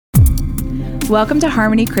Welcome to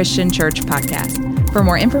Harmony Christian Church Podcast. For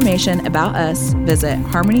more information about us, visit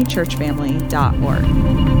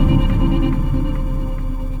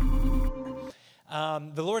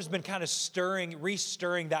harmonychurchfamily.org. The Lord's been kind of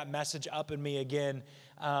restirring that message up in me again,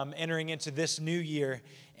 entering into this new year.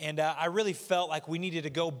 And I really felt like we needed to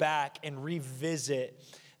go back and revisit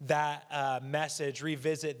that message,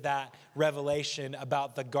 revisit that revelation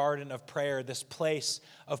about the garden of prayer, this place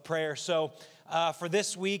of prayer. So for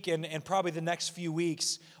this week and probably the next few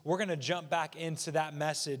weeks, we're going to jump back into that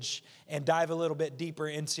message and dive a little bit deeper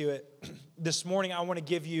into it. This morning, I want to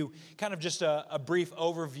give you kind of just a brief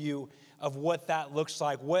overview of what that looks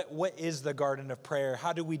like. What is the garden of prayer?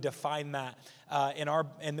 How do we define that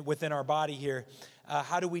within our body here?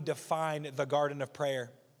 How do we define the garden of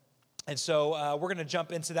prayer? And so we're going to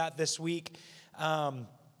jump into that this week.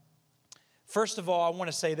 First of all, I want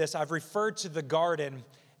to say this. I've referred to the garden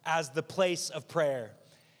as the place of prayer,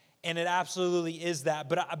 and it absolutely is that.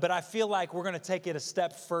 But I feel like we're going to take it a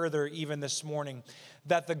step further even this morning,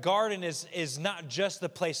 that the garden is not just the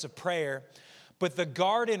place of prayer, but the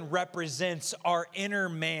garden represents our inner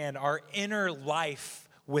man, our inner life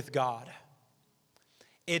with God.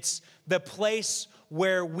 It's the place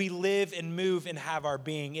where we live and move and have our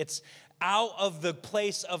being. It's out of the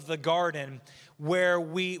place of the garden where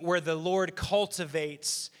the Lord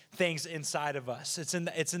cultivates things inside of us. It's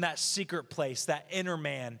in that secret place, that inner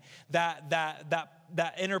man,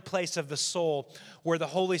 that inner place of the soul where the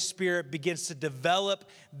Holy Spirit begins to develop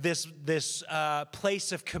this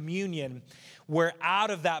place of communion, where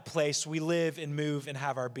out of that place we live and move and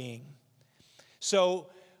have our being. So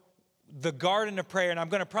the garden of prayer, and I'm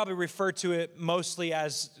going to probably refer to it mostly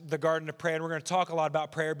as the garden of prayer, and we're going to talk a lot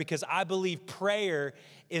about prayer because I believe prayer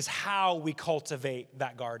is how we cultivate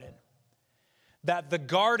that garden. That the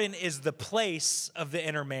garden is the place of the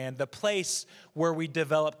inner man, the place where we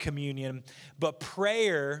develop communion, but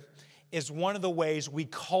prayer is one of the ways we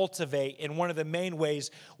cultivate, and one of the main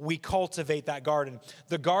ways we cultivate that garden.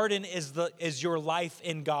 The garden is your life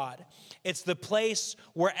in God. It's the place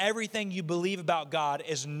where everything you believe about God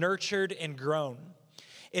is nurtured and grown.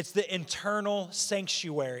 It's the internal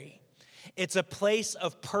sanctuary. It's a place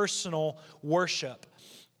of personal worship.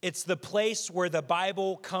 It's the place where the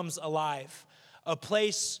Bible comes alive, a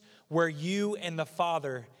place where you and the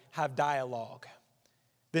Father have dialogue.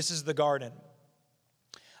 This is the garden.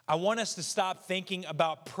 I want us to stop thinking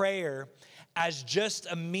about prayer as just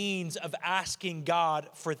a means of asking God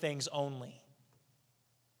for things only.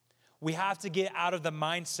 We have to get out of the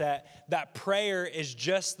mindset that prayer is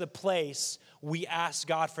just the place we ask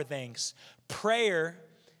God for things. Prayer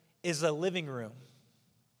is a living room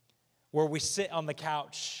where we sit on the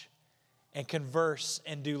couch and converse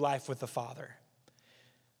and do life with the Father.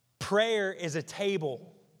 Prayer is a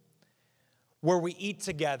table where we eat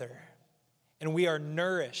together and we are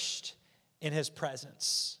nourished in His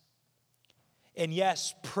presence. And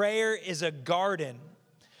yes, prayer is a garden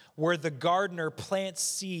where the gardener plants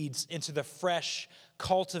seeds into the fresh,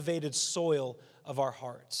 cultivated soil of our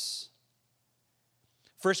hearts.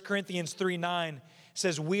 1 Corinthians 3:9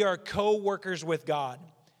 says, we are co-workers with God.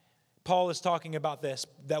 Paul is talking about this,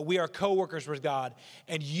 that we are co-workers with God,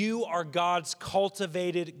 and you are God's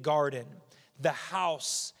cultivated garden, the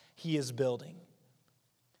house He is building.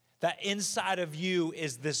 That inside of you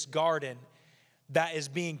is this garden that is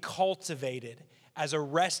being cultivated as a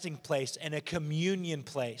resting place and a communion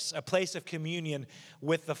place, a place of communion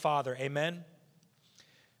with the Father. Amen?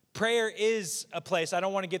 Prayer is a place, I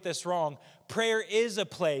don't want to get this wrong, prayer is a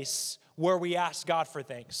place where we ask God for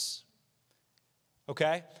things.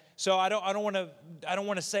 Okay? So I don't want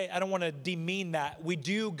to demean that. We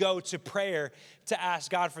do go to prayer to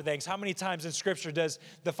ask God for things. How many times in Scripture does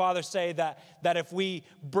the Father say that if we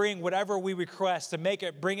bring whatever we request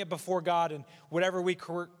bring it before God, and whatever we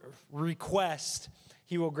request,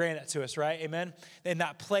 He will grant it to us, right? Amen? In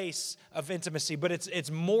that place of intimacy. But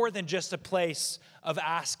it's more than just a place of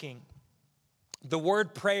asking. The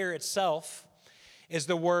word prayer itself is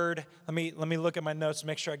the word, let me look at my notes to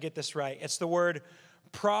make sure I get this right. It's the word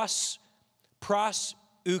proseuche.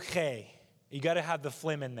 You got to have the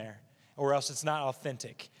phlegm in there, or else it's not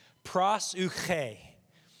authentic. Proseuche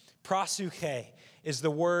is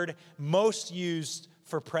the word most used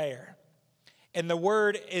for prayer. And the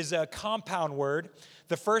word is a compound word.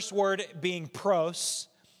 The first word being pros.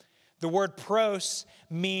 The word pros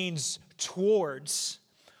means towards,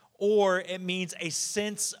 or it means a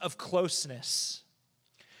sense of closeness.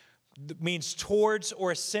 It means towards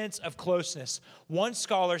or a sense of closeness. One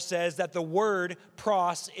scholar says that the word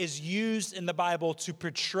pros is used in the Bible to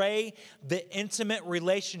portray the intimate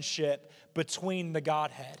relationship between the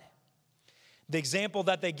Godhead. The example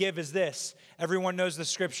that they give is this. Everyone knows the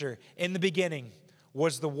scripture. In the beginning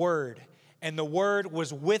was the Word, and the Word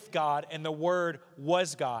was with God, and the Word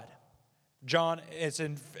was God. It's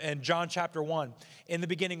in John chapter 1. In the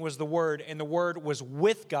beginning was the Word, and the Word was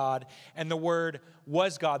with God, and the Word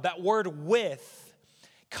was God. That word with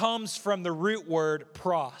comes from the root word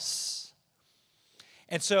pros.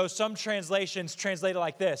 And so some translations translate it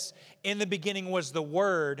like this. In the beginning was the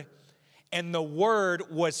Word, and the Word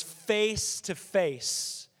was face to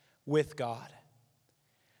face with God.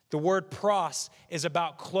 The word pros is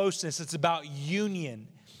about closeness. It's about union.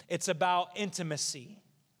 It's about intimacy.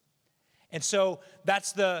 And so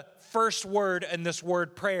that's the first word in this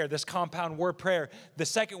word prayer, this compound word prayer. The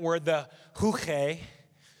second word, the huche,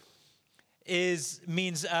 it's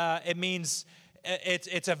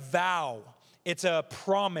a vow. It's a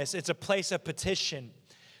promise. It's a place of petition.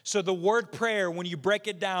 So the word prayer, when you break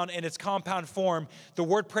it down in its compound form, the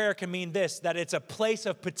word prayer can mean this, that it's a place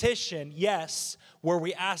of petition, yes, where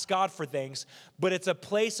we ask God for things, but it's a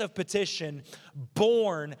place of petition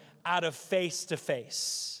born out of face to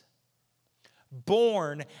face,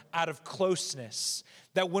 born out of closeness.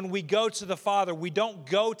 That when we go to the Father, we don't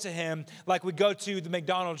go to Him like we go to the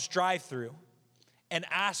McDonald's drive-thru and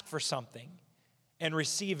ask for something and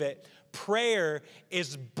receive it. Prayer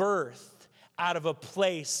is birthed out of a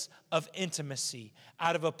place of intimacy,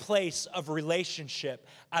 out of a place of relationship,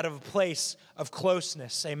 out of a place of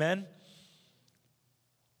closeness. Amen?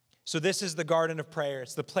 So this is the garden of prayer.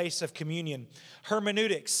 It's the place of communion.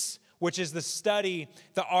 Hermeneutics, which is the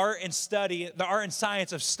art and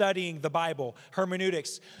science of studying the Bible.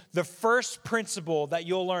 Hermeneutics. The first principle that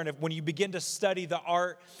you'll learn when you begin to study the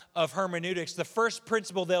art of hermeneutics, the first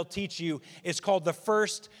principle they'll teach you is called the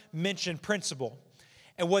first mentioned principle.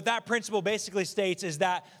 And what that principle basically states is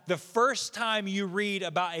that the first time you read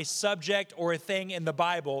about a subject or a thing in the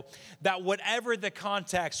Bible, that whatever the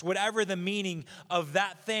context, whatever the meaning of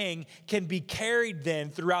that thing can be carried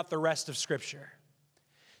then throughout the rest of Scripture.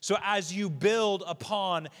 So as you build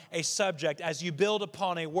upon a subject, as you build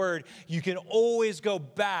upon a word, you can always go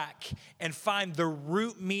back and find the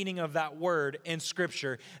root meaning of that word in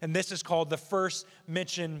Scripture. And this is called the first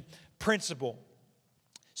mentioned principle.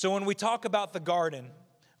 So when we talk about the garden,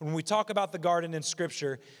 in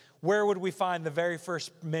Scripture, where would we find the very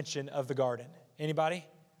first mention of the garden? Anybody?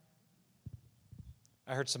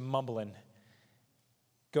 I heard some mumbling.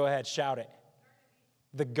 Go ahead, shout it.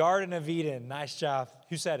 The Garden of Eden. Nice job.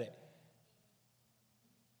 Who said it?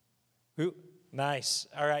 Who? Nice.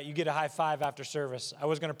 All right, you get a high five after service. I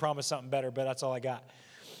was going to promise something better, but that's all I got.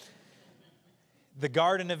 The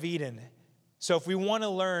Garden of Eden. So if we want to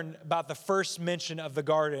learn about the first mention of the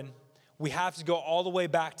garden, we have to go all the way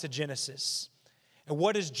back to Genesis. And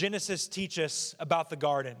what does Genesis teach us about the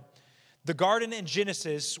garden? The garden in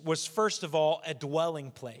Genesis was, first of all, a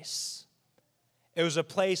dwelling place. It was a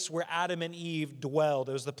place where Adam and Eve dwelled.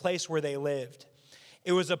 It was the place where they lived.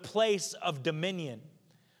 It was a place of dominion.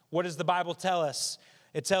 What does the Bible tell us?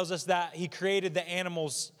 It tells us that He created the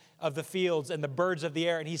animals of the fields and the birds of the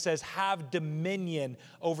air. And He says, have dominion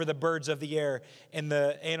over the birds of the air and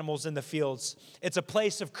the animals in the fields. It's a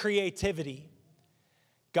place of creativity.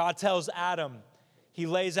 God tells Adam, He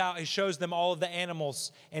shows them all of the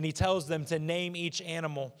animals, and He tells them to name each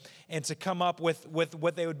animal and to come up with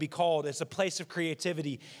what they would be called. It's a place of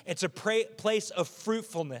creativity. It's a place of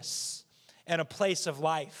fruitfulness and a place of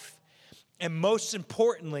life. And most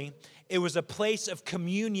importantly, it was a place of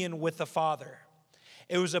communion with the Father.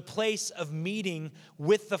 It was a place of meeting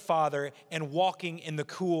with the Father and walking in the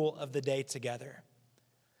cool of the day together.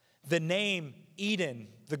 The name Eden,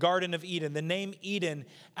 the Garden of Eden, the name Eden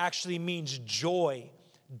actually means joy,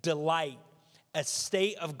 delight, a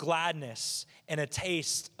state of gladness, and a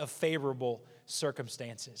taste of favorable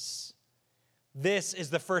circumstances. This is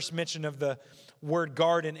the first mention of the word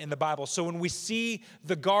garden in the Bible. So when we see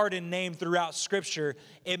the garden named throughout Scripture,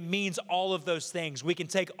 it means all of those things. We can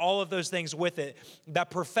take all of those things with it. That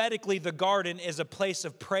prophetically, the garden is a place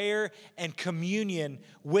of prayer and communion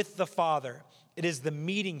with the Father. It is the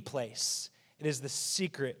meeting place. It is the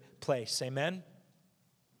secret place. Amen?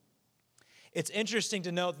 It's interesting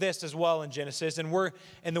to note this as well in Genesis, and we're,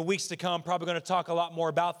 in the weeks to come, probably going to talk a lot more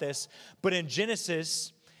about this. But in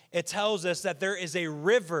Genesis, it tells us that there is a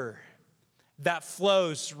river that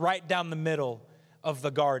flows right down the middle of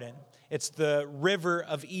the garden. It's the river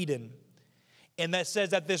of Eden. And that says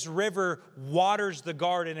that this river waters the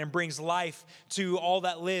garden and brings life to all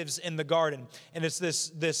that lives in the garden. And it's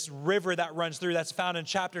this river that runs through, that's found in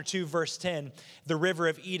chapter 2, verse 10, the river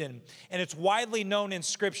of Eden. And it's widely known in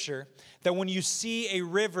Scripture that when you see a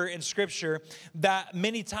river in Scripture, that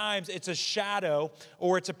many times it's a shadow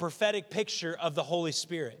or it's a prophetic picture of the Holy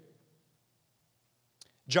Spirit.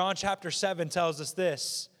 John chapter 7 tells us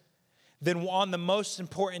this. Then on the most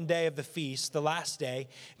important day of the feast, the last day,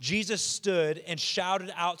 Jesus stood and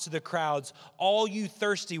shouted out to the crowds, "All you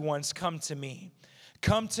thirsty ones, come to me.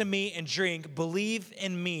 Come to me and drink. Believe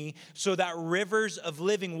in me so that rivers of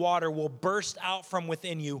living water will burst out from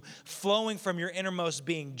within you, flowing from your innermost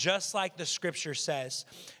being," just like the scripture says.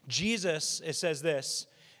 Jesus, it says this,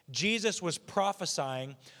 Jesus was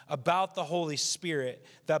prophesying about the Holy Spirit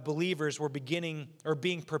that believers were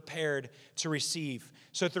being prepared to receive.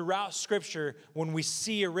 So throughout Scripture, when we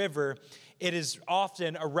see a river, it is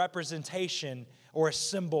often a representation or a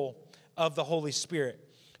symbol of the Holy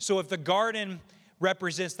Spirit. So if the garden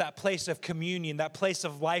represents that place of communion, that place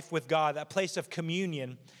of life with God, that place of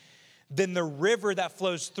communion, then the river that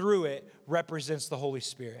flows through it represents the Holy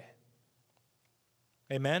Spirit.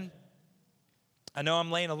 Amen? I know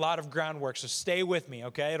I'm laying a lot of groundwork, so stay with me,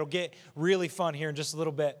 okay? It'll get really fun here in just a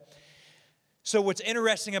little bit. So what's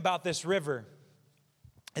interesting about this river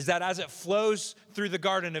is that as it flows through the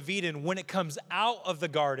Garden of Eden, when it comes out of the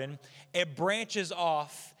garden, it branches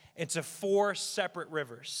off into 4 separate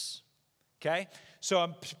rivers, okay? So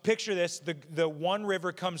picture this, the one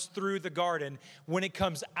river comes through the garden. When it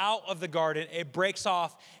comes out of the garden, it breaks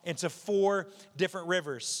off into 4 different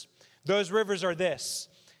rivers. Those rivers are this.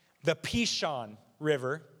 The Pishon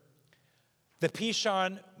River. The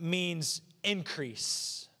Pishon means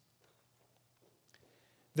increase.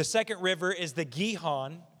 The second river is the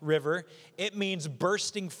Gihon River. It means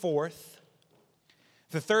bursting forth.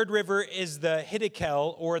 The third river is the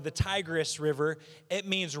Hiddekel or the Tigris River. It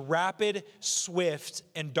means rapid, swift,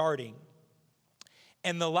 and darting.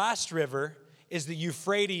 And the last river is the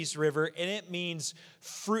Euphrates River, and it means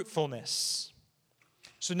fruitfulness.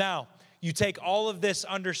 So now, you take all of this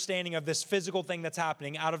understanding of this physical thing that's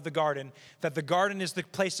happening out of the garden, that the garden is the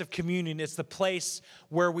place of communion. It's the place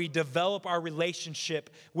where we develop our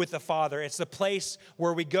relationship with the Father. It's the place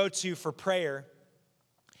where we go to for prayer.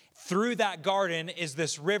 Through that garden is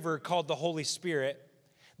this river called the Holy Spirit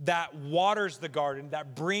that waters the garden,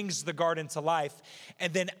 that brings the garden to life.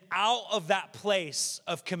 And then out of that place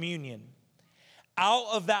of communion, out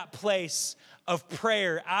of that place of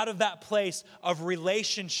prayer, out of that place of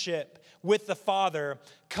relationship with the Father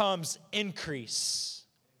comes increase,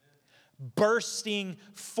 bursting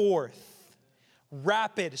forth,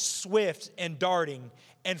 rapid, swift, and darting,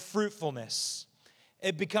 and fruitfulness.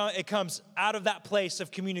 It comes out of that place of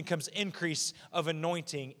communion comes increase of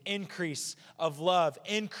anointing, increase of love,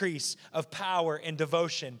 increase of power and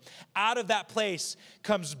devotion. Out of that place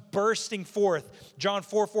comes bursting forth. John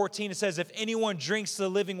 4:14, it says, "If anyone drinks the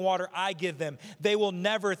living water I give them, they will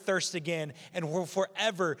never thirst again and will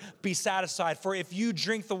forever be satisfied. For if you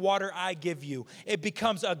drink the water I give you, it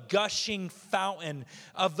becomes a gushing fountain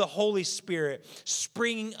of the Holy Spirit,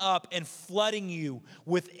 springing up and flooding you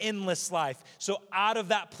with endless life." So out of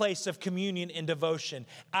that place of communion and devotion,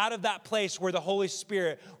 out of that place where the Holy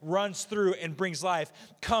Spirit runs through and brings life,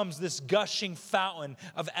 comes this gushing fountain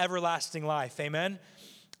of everlasting life. Amen?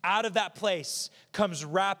 Out of that place comes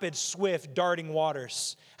rapid, swift, darting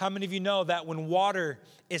waters. How many of you know that when water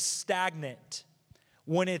is stagnant,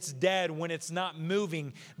 when it's dead, when it's not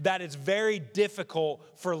moving, that it's very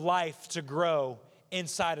difficult for life to grow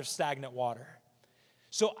inside of stagnant water?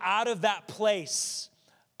 So out of that place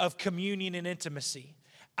of communion and intimacy,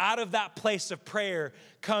 out of that place of prayer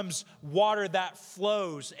comes water that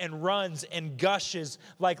flows and runs and gushes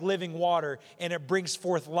like living water, and it brings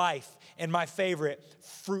forth life. And my favorite,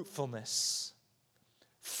 fruitfulness.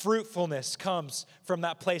 Fruitfulness comes from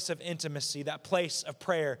that place of intimacy, that place of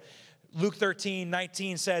prayer. Luke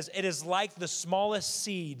 13:19 says, "It is like the smallest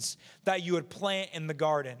seeds that you would plant in the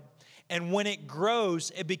garden. And when it grows,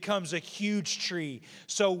 it becomes a huge tree.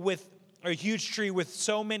 A huge tree with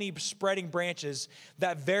so many spreading branches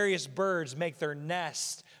that various birds make their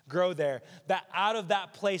nest grow there." That out of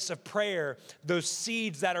that place of prayer, those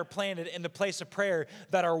seeds that are planted in the place of prayer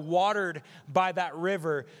that are watered by that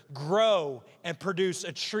river grow and produce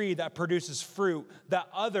a tree that produces fruit that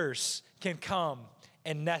others can come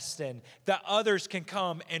and nest in, that others can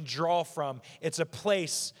come and draw from. It's a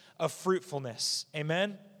place of fruitfulness.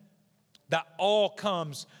 Amen? That all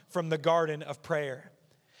comes from the garden of prayer.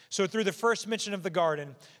 So through the first mention of the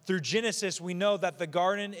garden, through Genesis, we know that the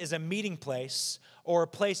garden is a meeting place or a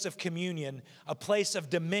place of communion, a place of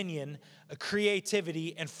dominion, a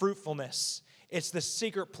creativity, and fruitfulness. It's the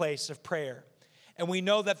secret place of prayer. And we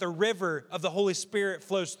know that the river of the Holy Spirit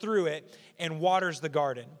flows through it and waters the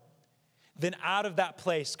garden. Then out of that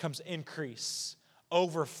place comes increase,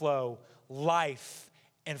 overflow, life,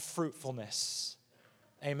 and fruitfulness.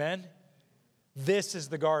 Amen? This is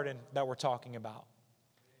the garden that we're talking about.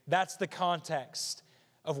 That's the context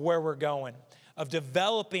of where we're going, of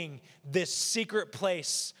developing this secret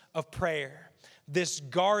place of prayer, this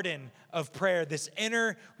garden of prayer, this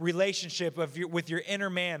inner relationship with your inner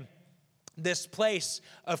man, this place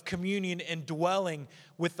of communion and dwelling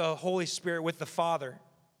with the Holy Spirit, with the Father.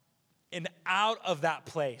 And out of that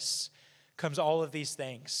place comes all of these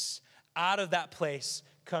things. Out of that place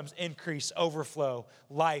comes increase, overflow,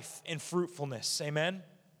 life, and fruitfulness. Amen?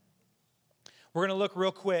 We're going to look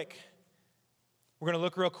real quick. We're going to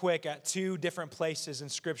look real quick at two different places in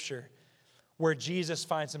Scripture where Jesus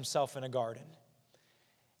finds himself in a garden.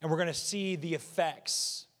 And we're going to see the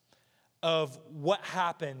effects of what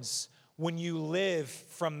happens when you live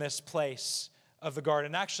from this place of the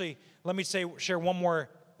garden. Actually, let me share one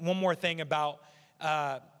more thing about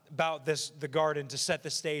the garden to set the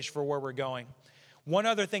stage for where we're going. One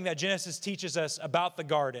other thing that Genesis teaches us about the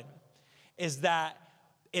garden is that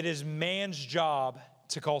it is man's job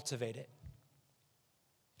to cultivate it.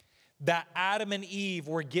 That Adam and Eve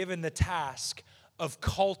were given the task of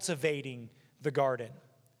cultivating the garden.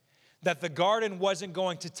 That the garden wasn't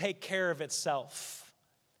going to take care of itself,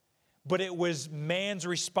 but it was man's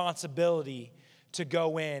responsibility to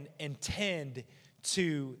go in and tend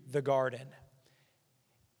to the garden.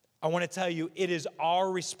 I want to tell you, it is our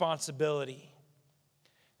responsibility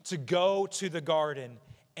to go to the garden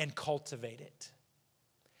and cultivate it.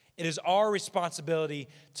 It is our responsibility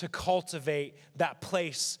to cultivate that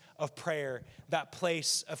place of prayer, that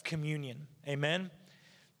place of communion. Amen?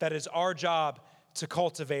 That is our job to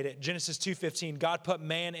cultivate it. Genesis 2:15, God put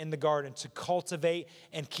man in the garden to cultivate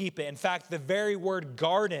and keep it. In fact, the very word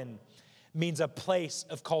garden means a place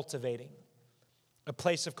of cultivating. A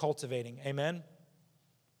place of cultivating. Amen?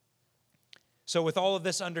 So with all of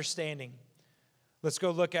this understanding, let's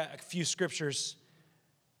go look at a few scriptures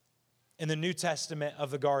in the New Testament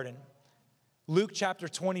of the garden. Luke chapter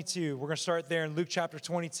 22. We're going to start there in Luke chapter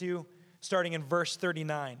 22, starting in verse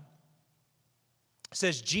 39. It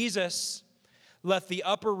says, Jesus left the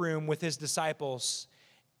upper room with his disciples,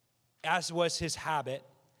 as was his habit,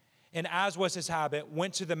 and as was his habit,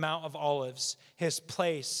 went to the Mount of Olives, his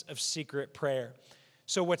place of secret prayer.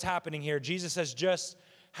 So what's happening here? Jesus has just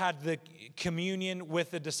had the communion with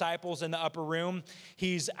the disciples in the upper room.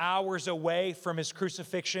 He's hours away from his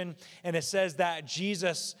crucifixion, and it says that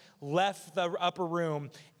Jesus left the upper room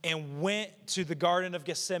and went to the Garden of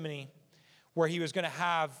Gethsemane, where he was going to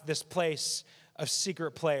have this place of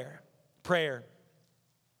secret prayer.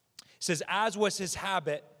 It says, as was his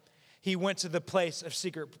habit, he went to the place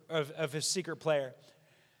of his secret prayer.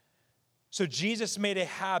 So Jesus made a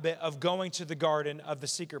habit of going to the garden of the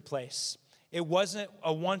secret place. It wasn't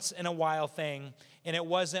a once in a while thing, and it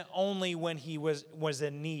wasn't only when he was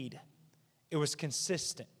in need. It was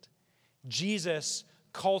consistent. Jesus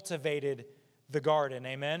cultivated the garden,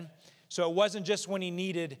 amen? So it wasn't just when he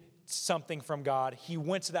needed something from God. He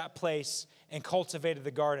went to that place and cultivated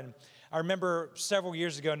the garden. I remember several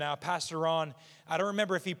years ago now, Pastor Ron, I don't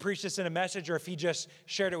remember if he preached this in a message or if he just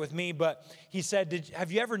shared it with me, but he said,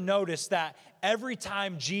 have you ever noticed that every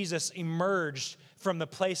time Jesus emerged from the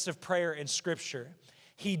place of prayer in Scripture,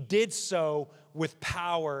 he did so with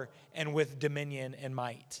power and with dominion and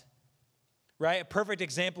might? Right? A perfect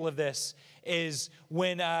example of this is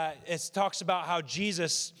when it talks about how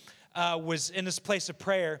Jesus was in this place of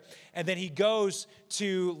prayer, and then he goes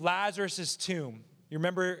to Lazarus' tomb. You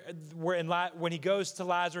remember when he goes to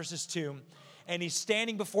Lazarus' tomb, and he's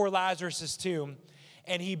standing before Lazarus' tomb,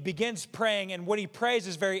 and he begins praying, and what he prays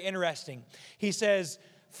is very interesting. He says,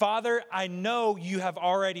 Father, I know you have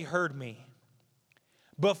already heard me,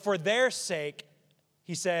 but for their sake,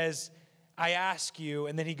 he says, I ask you,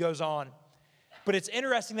 and then he goes on. But it's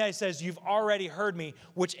interesting that he says, you've already heard me,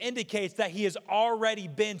 which indicates that he has already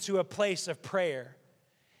been to a place of prayer.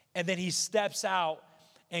 And then he steps out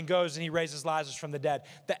and goes and he raises Lazarus from the dead.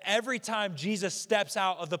 That every time Jesus steps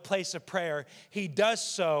out of the place of prayer, he does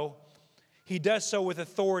so with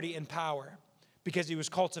authority and power because he was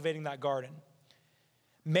cultivating that garden.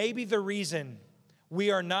 Maybe the reason we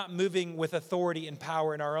are not moving with authority and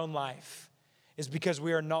power in our own life is because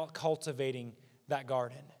we are not cultivating that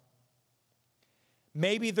garden.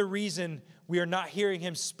 Maybe the reason we are not hearing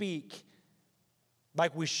him speak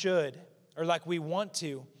like we should or like we want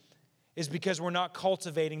to is because we're not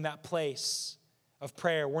cultivating that place of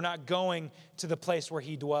prayer. We're not going to the place where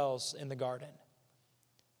he dwells in the garden.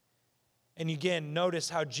 And again, notice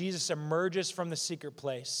how Jesus emerges from the secret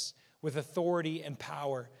place with authority and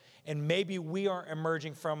power. And maybe we aren't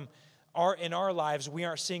emerging in our lives, we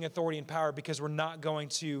aren't seeing authority and power because we're not going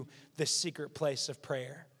to the secret place of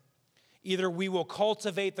prayer. Either we will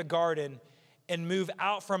cultivate the garden and move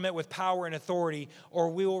out from it with power and authority, or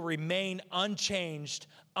we will remain unchanged,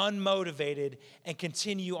 unmotivated, and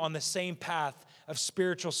continue on the same path of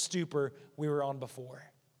spiritual stupor we were on before.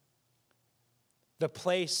 The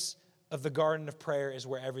place of the garden of prayer is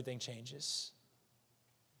where everything changes.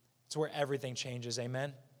 It's where everything changes,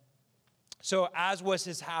 amen? So as was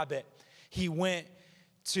his habit, he went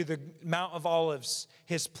to the Mount of Olives,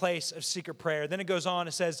 his place of secret prayer. Then it goes on,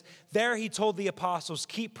 it says, there he told the apostles,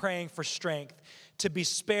 keep praying for strength to be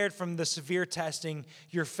spared from the severe testing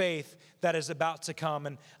your faith that is about to come.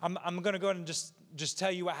 And I'm going to go ahead and just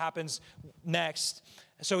tell you what happens next.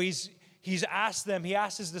 So he asked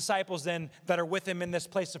his disciples then that are with him in this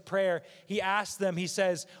place of prayer, he asked them, he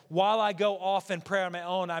says, while I go off in prayer on my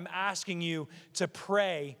own, I'm asking you to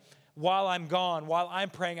pray while I'm gone, while I'm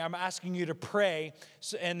praying, I'm asking you to pray,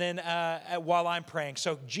 and then while I'm praying.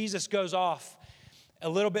 So Jesus goes off a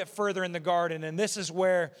little bit further in the garden, and this is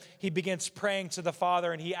where he begins praying to the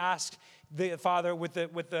Father, and he asks the Father with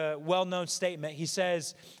the well-known statement. He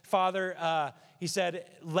says, Father, he said,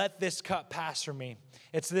 let this cup pass from me.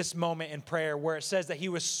 It's this moment in prayer where it says that he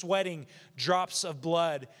was sweating drops of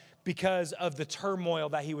blood because of the turmoil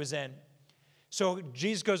that he was in. So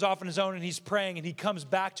Jesus goes off on his own and he's praying and he comes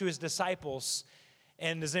back to his disciples.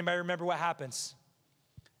 And does anybody remember what happens?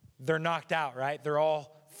 They're knocked out, right? They're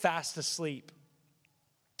all fast asleep.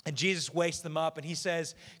 And Jesus wakes them up and he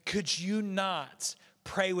says, could you not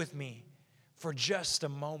pray with me for just a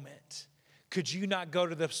moment? Could you not go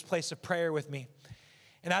to this place of prayer with me?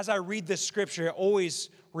 And as I read this scripture, it always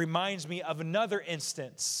reminds me of another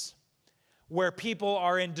instance where people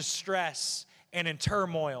are in distress and in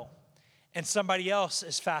turmoil, and somebody else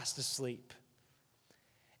is fast asleep.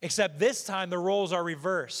 Except this time the roles are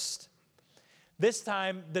reversed. This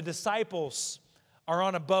time the disciples are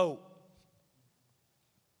on a boat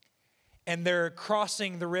and they're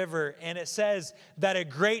crossing the river, and it says that a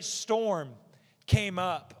great storm came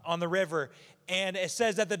up on the river, and it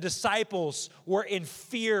says that the disciples were in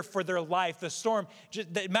fear for their life. The storm,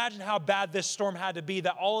 imagine how bad this storm had to be,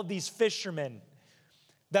 that all of these fishermen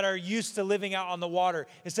that are used to living out on the water,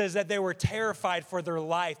 it says that they were terrified for their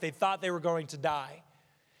life. They thought they were going to die.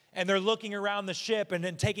 And they're looking around the ship and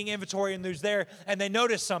then taking inventory and who's there, and they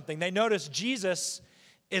notice something. They notice Jesus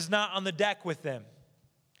is not on the deck with them.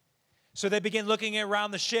 So they begin looking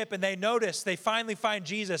around the ship and they finally find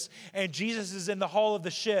Jesus, and Jesus is in the hull of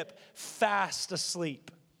the ship, fast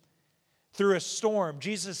asleep through a storm.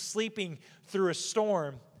 Jesus is sleeping through a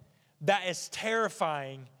storm that is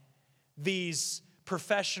terrifying these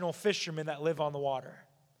professional fishermen that live on the water.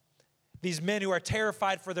 These men who are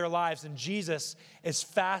terrified for their lives, and Jesus is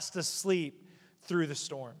fast asleep through the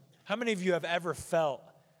storm. How many of you have ever felt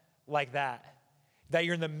like that? That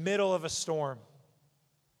you're in the middle of a storm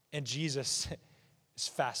and Jesus is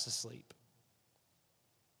fast asleep.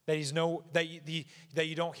 That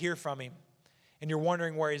you don't hear from him, and you're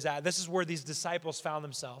wondering where he's at. This is where these disciples found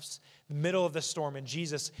themselves, in the middle of the storm, and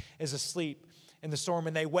Jesus is asleep in the storm,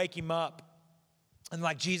 and they wake him up. And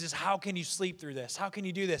like, Jesus, how can you sleep through this? How can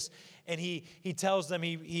you do this? And he tells them,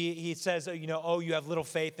 he says, you have little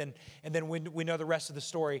faith. And then we know the rest of the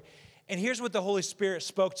story. And here's what the Holy Spirit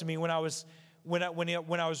spoke to me when I was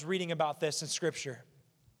reading about this in Scripture.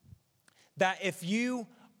 That if you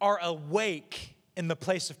are awake in the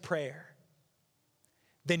place of prayer,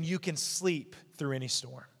 then you can sleep through any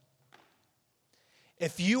storm.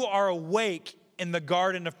 If you are awake in the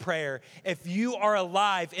garden of prayer, if you are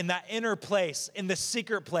alive in that inner place, in the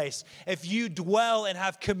secret place, if you dwell and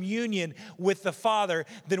have communion with the Father,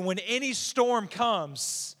 then when any storm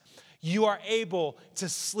comes, you are able to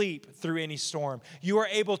sleep through any storm. You are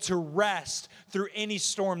able to rest through any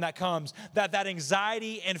storm that comes. That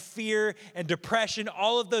anxiety and fear and depression,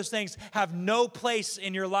 all of those things have no place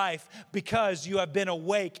in your life because you have been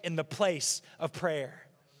awake in the place of prayer.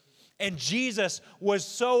 And Jesus was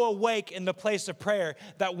so awake in the place of prayer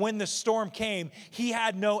that when the storm came, he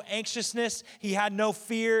had no anxiousness, he had no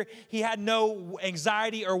fear, he had no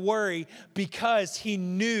anxiety or worry because he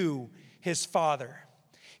knew his Father.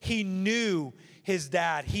 He knew his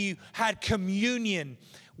dad. He had communion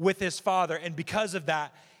with his Father. And because of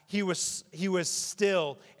that, he was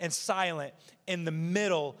still and silent in the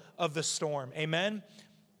middle of the storm. Amen?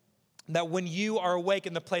 that when you are awake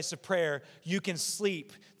in the place of prayer, you can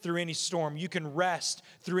sleep through any storm. You can rest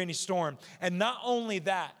through any storm. And not only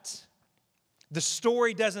that, the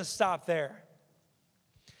story doesn't stop there.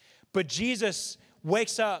 But Jesus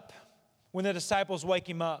wakes up when the disciples wake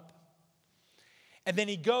him up. And then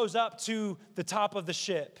he goes up to the top of the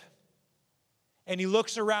ship. And he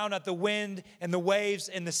looks around at the wind and the waves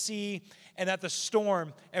and the sea and at the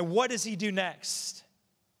storm. And what does he do next?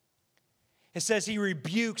 It says he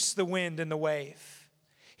rebukes the wind and the wave.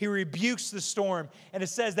 He rebukes the storm. And it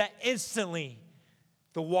says that instantly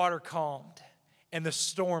the water calmed and the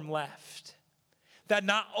storm left. That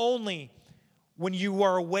not only when you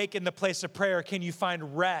are awake in the place of prayer can you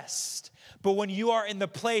find rest, but when you are in the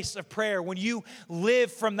place of prayer, when you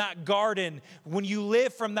live from that garden, when you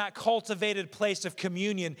live from that cultivated place of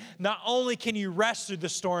communion, not only can you rest through the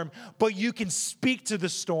storm, but you can speak to the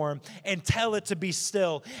storm and tell it to be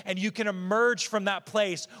still. And you can emerge from that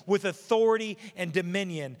place with authority and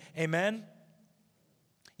dominion. Amen?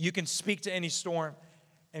 You can speak to any storm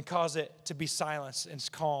and cause it to be silenced and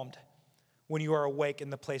calmed when you are awake in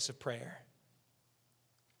the place of prayer.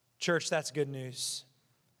 Church, that's good news.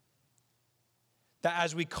 That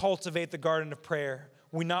as we cultivate the garden of prayer,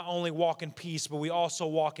 we not only walk in peace, but we also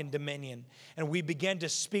walk in dominion. And we begin to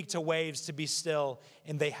speak to waves to be still,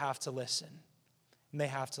 and they have to listen. And they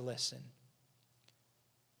have to listen.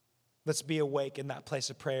 Let's be awake in that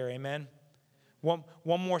place of prayer, amen? One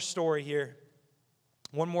more story here.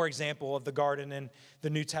 One more example of the garden in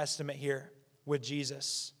the New Testament here with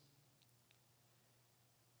Jesus.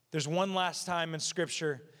 There's one last time in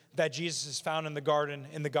Scripture that Jesus is found in the garden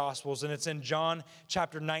in the Gospels, and it's in John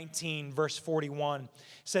chapter 19, verse 41. It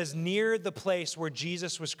says, near the place where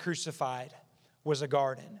Jesus was crucified was a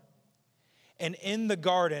garden. And in the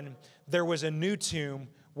garden, there was a new tomb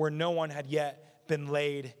where no one had yet been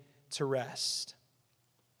laid to rest.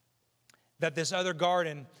 That this other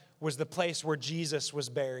garden was the place where Jesus was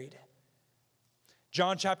buried.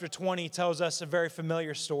 John chapter 20 tells us a very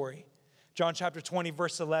familiar story. John chapter 20,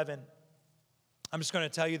 verse 11. I'm just going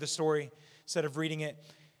to tell you the story instead of reading it.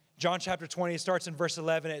 John chapter 20, it starts in verse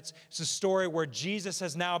 11. It's a story where Jesus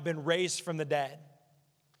has now been raised from the dead.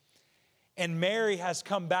 And Mary has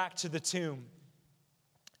come back to the tomb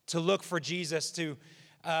to look for Jesus, to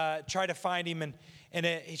try to find him.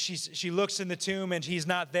 She looks in the tomb and he's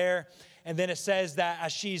not there. And then it says that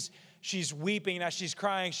as she's weeping, as she's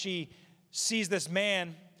crying, she sees this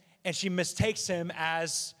man and she mistakes him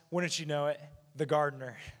as, wouldn't you know it, the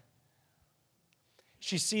gardener.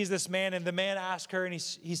 She sees this man, and the man asks her, and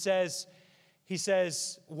he says,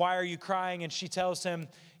 why are you crying? And she tells him,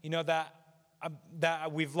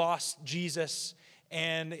 that we've lost Jesus,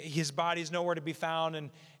 and his body's nowhere to be found.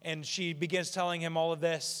 And she begins telling him all of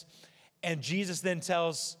this. And Jesus then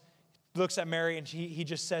looks at Mary, and he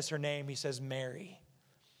just says her name. He says, Mary.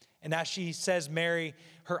 And as she says Mary,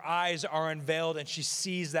 her eyes are unveiled, and she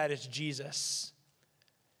sees that it's Jesus.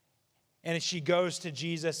 And she goes to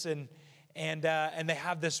Jesus, and they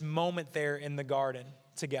have this moment there in the garden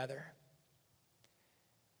together.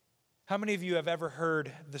 How many of you have ever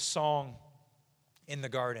heard the song In the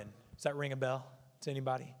Garden? Does that ring a bell to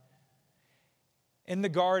anybody? In the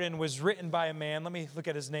Garden was written by a man. Let me look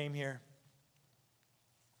at his name here.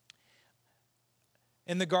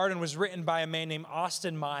 In the Garden was written by a man named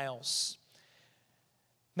Austin Miles.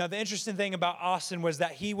 Now, the interesting thing about Austin was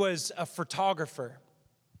that he was a photographer,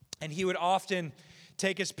 and he would often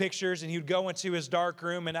take his pictures, and he would go into his dark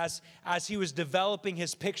room, and as he was developing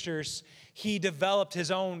his pictures, he developed his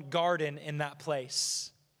own garden in that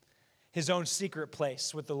place, his own secret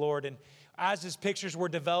place with the Lord. And as his pictures were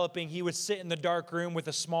developing, he would sit in the dark room with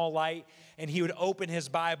a small light, and he would open his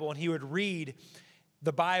Bible, and he would read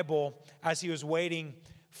the Bible as he was waiting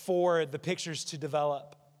for the pictures to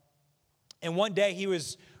develop. And one day he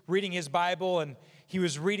was reading his Bible, and he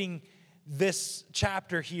was reading this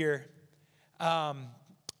chapter here.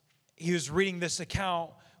 He was reading this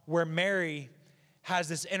account where Mary has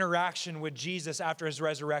this interaction with Jesus after his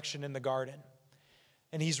resurrection in the garden.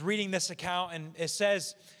 And he's reading this account, and it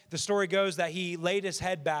says, the story goes that he laid his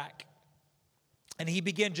head back, and he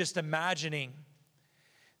began just imagining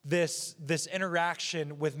this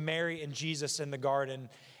interaction with Mary and Jesus in the garden.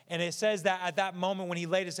 And it says that at that moment when he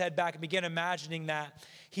laid his head back and began imagining that,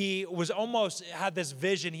 he had this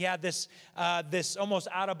vision. He had this almost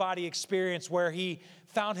out-of-body experience where he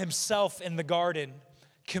found himself in the garden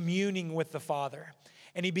communing with the Father.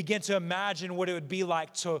 And he began to imagine what it would be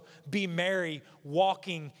like to be Mary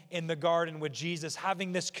walking in the garden with Jesus,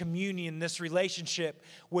 having this communion, this relationship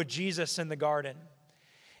with Jesus in the garden.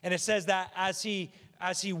 And it says that as he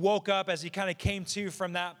as he woke up, as he kind of came to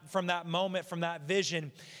from that moment, from that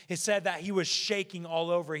vision, he said that he was shaking all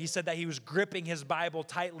over. He said that he was gripping his Bible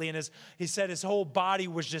tightly, and he said his whole body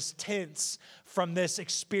was just tense from this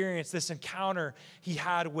experience, this encounter he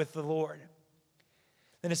had with the Lord.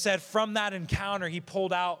 Then it said from that encounter, he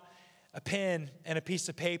pulled out a pen and a piece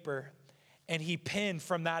of paper, and he penned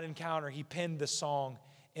from that encounter, he penned the song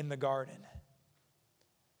in the garden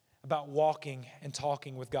about walking and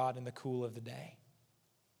talking with God in the cool of the day.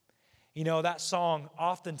 You know, that song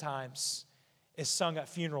oftentimes is sung at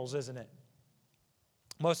funerals, isn't it?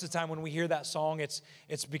 Most of the time when we hear that song, it's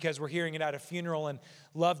because we're hearing it at a funeral, and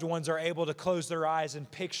loved ones are able to close their eyes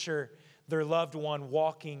and picture their loved one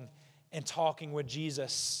walking and talking with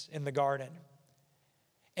Jesus in the garden.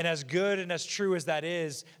 And as good and as true as that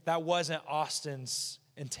is, that wasn't Austin's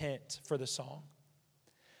intent for the song.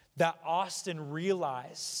 That Austin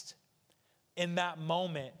realized in that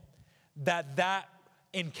moment that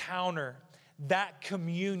encounter, that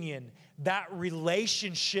communion, that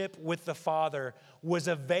relationship with the Father was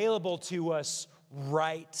available to us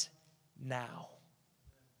right now.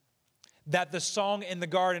 That the song in the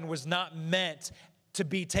garden was not meant to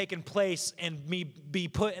be taken place and be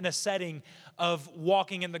put in a setting of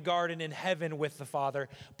walking in the garden in heaven with the Father,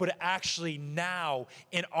 but actually now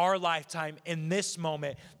in our lifetime, in this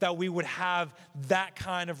moment, that we would have that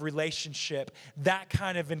kind of relationship, that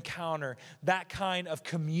kind of encounter, that kind of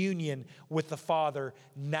communion with the Father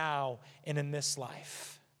now and in this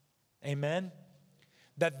life. Amen?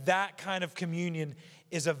 That kind of communion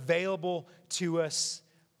is available to us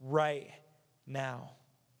right now.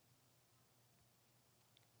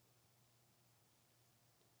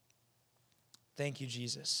 Thank you,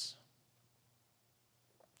 Jesus.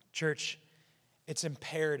 Church, it's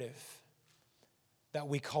imperative that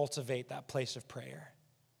we cultivate that place of prayer.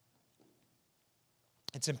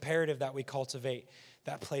 It's imperative that we cultivate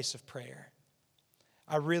that place of prayer.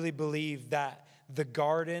 I really believe that the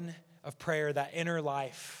garden of prayer, that inner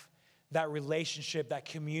life, that relationship, that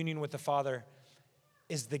communion with the Father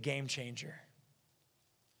is the game changer.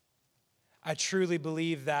 I truly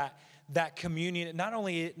believe that communion, not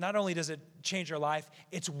only does it change our life,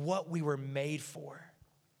 it's what we were made for.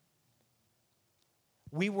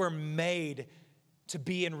 We were made to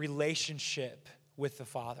be in relationship with the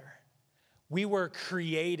Father. We were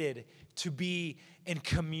created to be in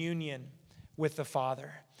communion with the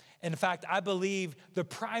Father. In fact, I believe the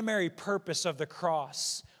primary purpose of the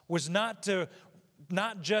cross was not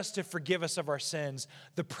just to forgive us of our sins.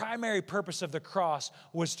 The primary purpose of the cross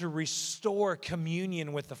was to restore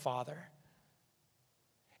communion with the Father.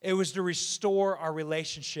 It was to restore our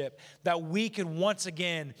relationship, that we could once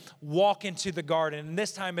again walk into the garden. And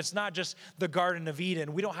this time, it's not just the Garden of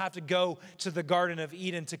Eden. We don't have to go to the Garden of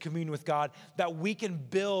Eden to commune with God, that we can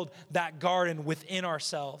build that garden within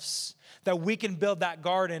ourselves. That we can build that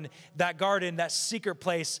garden, that secret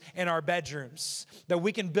place in our bedrooms. That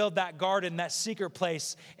we can build that garden, that secret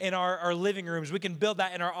place in our living rooms. We can build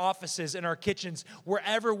that in our offices, in our kitchens.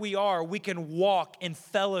 Wherever we are, we can walk in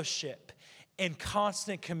fellowship, in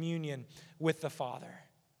constant communion with the Father.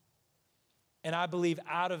 And I believe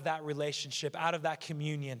out of that relationship, out of that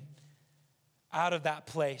communion, out of that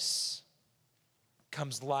place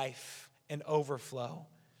comes life and overflow.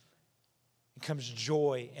 It comes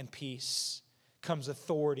joy and peace, comes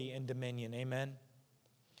authority and dominion. Amen.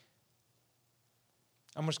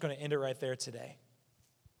 I'm just going to end it right there today.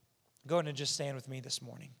 Go ahead and just stand with me this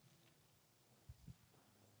morning.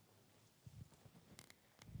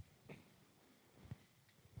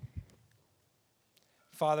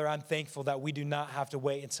 Father, I'm thankful that we do not have to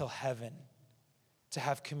wait until heaven to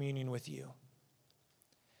have communion with you.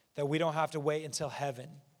 That we don't have to wait until heaven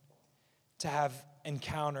to have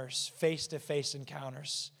encounters, face-to-face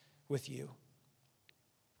encounters with you.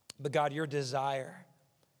 But God, your desire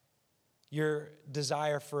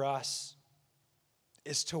for us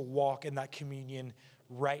is to walk in that communion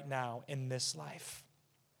right now in this life.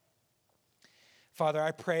 Father,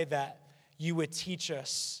 I pray that you would teach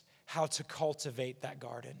us how to cultivate that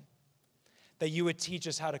garden. That you would teach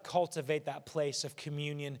us how to cultivate that place of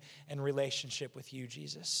communion and relationship with you,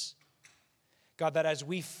 Jesus. God, that as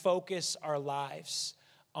we focus our lives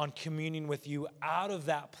on communion with you, out of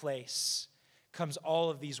that place comes all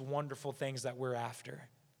of these wonderful things that we're after.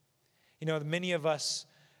 You know, many of us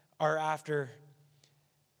are after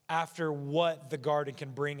what the garden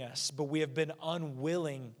can bring us, but we have been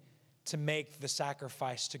unwilling to make the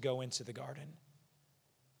sacrifice to go into the garden.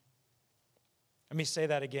 Let me say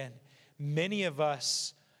that again. Many of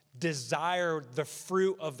us desire the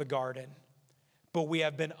fruit of the garden, but we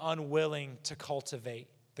have been unwilling to cultivate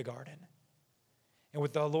the garden. And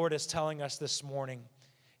what the Lord is telling us this morning,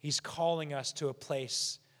 He's calling us to a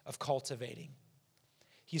place of cultivating.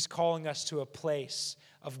 He's calling us to a place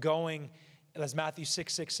of going, as Matthew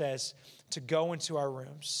 6:6 says, to go into our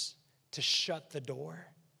rooms, to shut the door,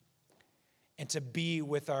 and to be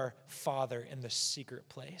with our Father in the secret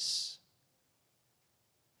place.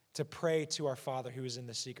 To pray to our Father who is in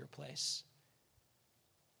the secret place.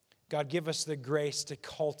 God, give us the grace to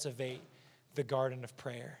cultivate the garden of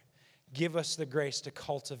prayer. Give us the grace to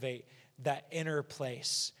cultivate that inner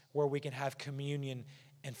place where we can have communion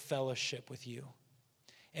and fellowship with you.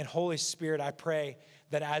 And Holy Spirit, I pray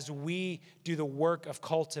that as we do the work of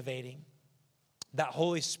cultivating, that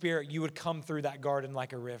Holy Spirit, you would come through that garden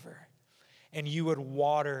like a river, and you would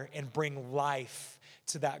water and bring life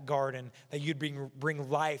to that garden, that you'd bring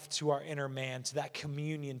life to our inner man, to that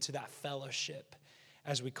communion, to that fellowship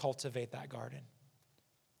as we cultivate that garden.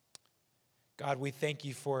 God, we thank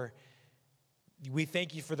you for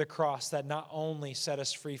the cross that not only set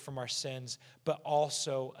us free from our sins, but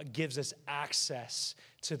also gives us access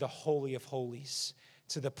to the Holy of Holies,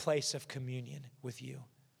 to the place of communion with you.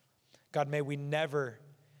 God, may we never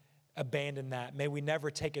abandon that. May we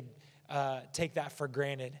never take that for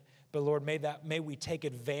granted. But Lord, may we take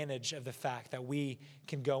advantage of the fact that we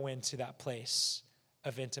can go into that place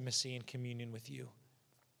of intimacy and communion with you.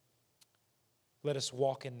 Let us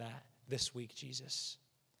walk in that this week, Jesus.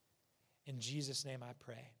 In Jesus' name I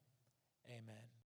pray. Amen.